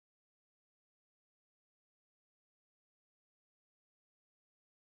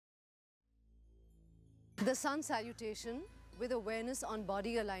The Sun Salutation with awareness on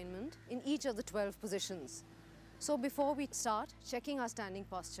body alignment in each of the 12 positions. So before we start checking our standing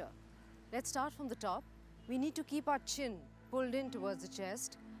posture, let's start from the top. We need to keep our chin pulled in towards the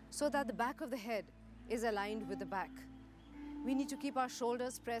chest so that the back of the head is aligned with the back. We need to keep our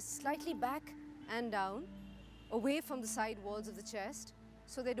shoulders pressed slightly back and down, away from the side walls of the chest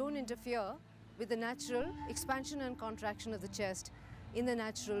so they don't interfere with the natural expansion and contraction of the chest in the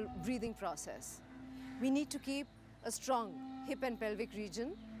natural breathing process. We need to keep a strong hip and pelvic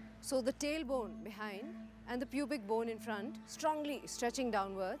region, so the tailbone behind and the pubic bone in front strongly stretching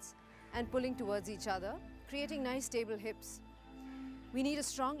downwards and pulling towards each other, creating nice stable hips. We need a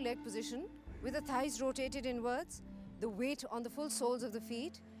strong leg position with the thighs rotated inwards, the weight on the full soles of the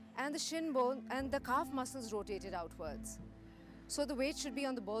feet and the shin bone and the calf muscles rotated outwards. So the weight should be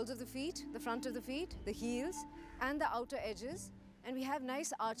on the balls of the feet, the front of the feet, the heels and the outer edges, and we have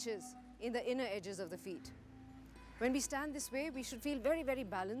nice arches in the inner edges of the feet. When we stand this way, we should feel very, very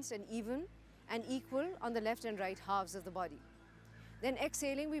balanced and even and equal on the left and right halves of the body. Then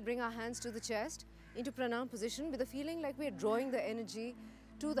exhaling, we bring our hands to the chest into pranam position with a feeling like we are drawing the energy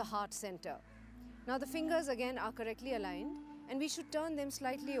to the heart center. Now the fingers again are correctly aligned and we should turn them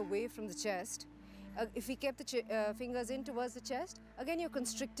slightly away from the chest. If we kept the fingers in towards the chest, again you're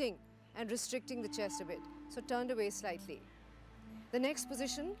constricting and restricting the chest a bit. So turned away slightly. The next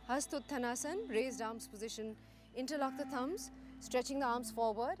position, Hastuttanasana, raised arms position. Interlock the thumbs, stretching the arms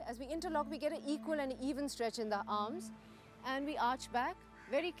forward. As we interlock, we get an equal and even stretch in the arms and we arch back.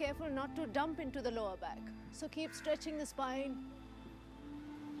 Very careful not to dump into the lower back. So keep stretching the spine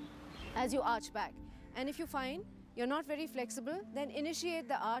as you arch back. And if you find you're not very flexible, then initiate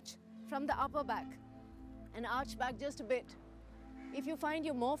the arch from the upper back and arch back just a bit. If you find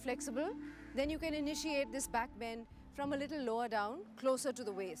you're more flexible, then you can initiate this back bend from a little lower down, closer to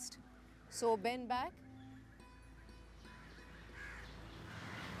the waist. So bend back.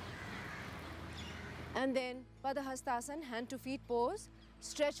 And then Padahastasana, hand to feet pose.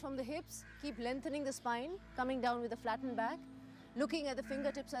 Stretch from the hips, keep lengthening the spine, coming down with a flattened back. Looking at the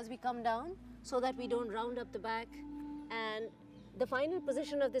fingertips as we come down so that we don't round up the back. And the final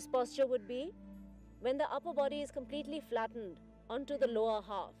position of this posture would be when the upper body is completely flattened onto the lower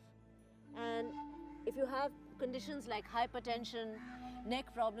half. And if you have conditions like hypertension, neck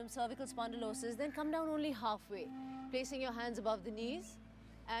problems, cervical spondylosis, then come down only halfway, placing your hands above the knees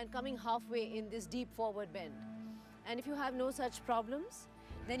and coming halfway in this deep forward bend. And if you have no such problems,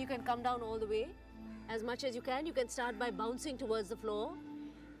 then you can come down all the way as much as you can. You can start by bouncing towards the floor,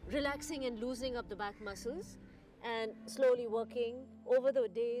 relaxing and loosening up the back muscles, and slowly working over the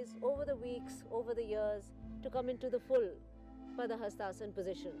days, over the weeks, over the years to come into the full Padahastasana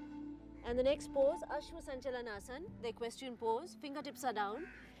position. And the next pose, Ashwa Sanchalanasana, the equestrian pose, fingertips are down.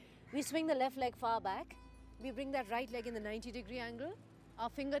 We swing the left leg far back. We bring that right leg in the 90-degree angle.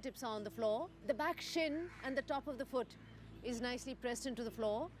 Our fingertips are on the floor. The back shin and the top of the foot is nicely pressed into the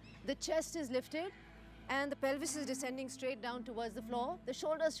floor. The chest is lifted and the pelvis is descending straight down towards the floor. The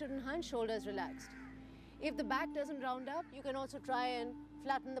shoulders shouldn't hunch, shoulders relaxed. If the back doesn't round up, you can also try and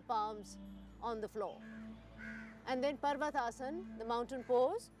flatten the palms on the floor. And then Parvatasana, the mountain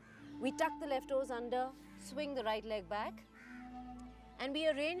pose. We tuck the left toes under, swing the right leg back, and we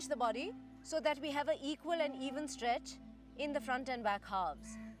arrange the body so that we have an equal and even stretch in the front and back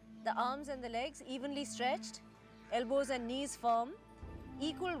halves. The arms and the legs evenly stretched, elbows and knees firm,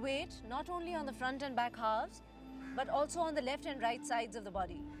 equal weight not only on the front and back halves, but also on the left and right sides of the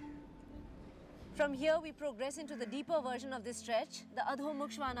body. From here we progress into the deeper version of this stretch, the Adho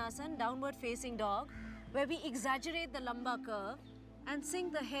Mukha, downward facing dog, where we exaggerate the lumbar curve and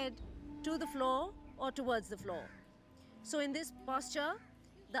sink the head to the floor or towards the floor. So in this posture,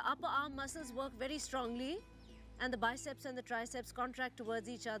 the upper arm muscles work very strongly and the biceps and the triceps contract towards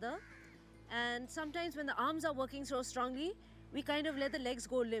each other. And sometimes when the arms are working so strongly, we kind of let the legs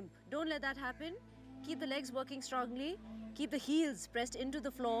go limp. Don't let that happen. Keep the legs working strongly. Keep the heels pressed into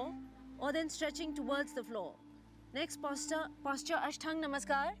the floor or then stretching towards the floor. Next posture Ashtanga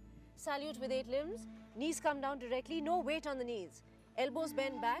Namaskar. Salute with 8 limbs. Knees come down directly, no weight on the knees. Elbows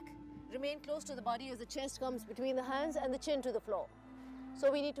bend back, remain close to the body as the chest comes between the hands and the chin to the floor.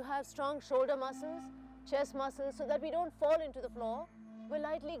 So we need to have strong shoulder muscles, chest muscles so that we don't fall into the floor. We're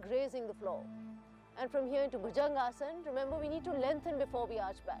lightly grazing the floor. And from here into Bhujangasana, remember we need to lengthen before we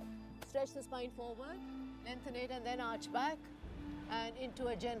arch back. Stretch the spine forward, lengthen it and then arch back and into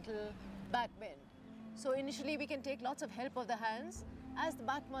a gentle back bend. So initially we can take lots of help of the hands. As the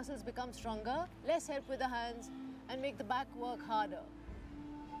back muscles become stronger, less help with the hands and make the back work harder.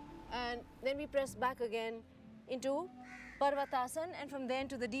 And then we press back again into Parvatasana and from there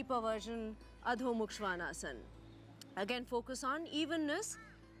into the deeper version Adho Mukha Svanasana. Again, focus on evenness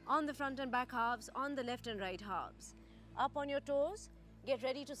on the front and back halves, on the left and right halves. Up on your toes, get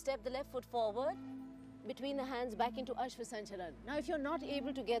ready to step the left foot forward, between the hands back into Ashvasanchalan. Now if you're not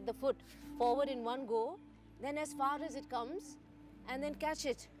able to get the foot forward in one go, then as far as it comes, and then catch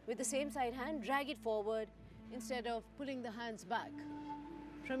it with the same side hand, drag it forward instead of pulling the hands back.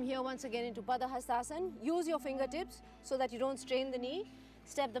 From here once again into Padahastasana, use your fingertips so that you don't strain the knee.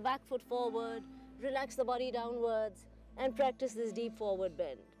 Step the back foot forward, relax the body downwards and practice this deep forward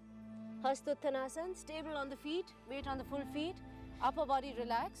bend. Hastuttanasana, stable on the feet, weight on the full feet, upper body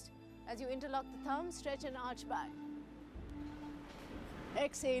relaxed. As you interlock the thumbs, stretch and arch back.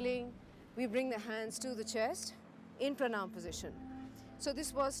 Exhaling, we bring the hands to the chest in pranam position. So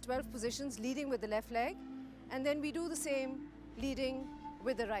this was 12 positions leading with the left leg, and then we do the same leading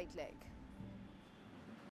with the right leg.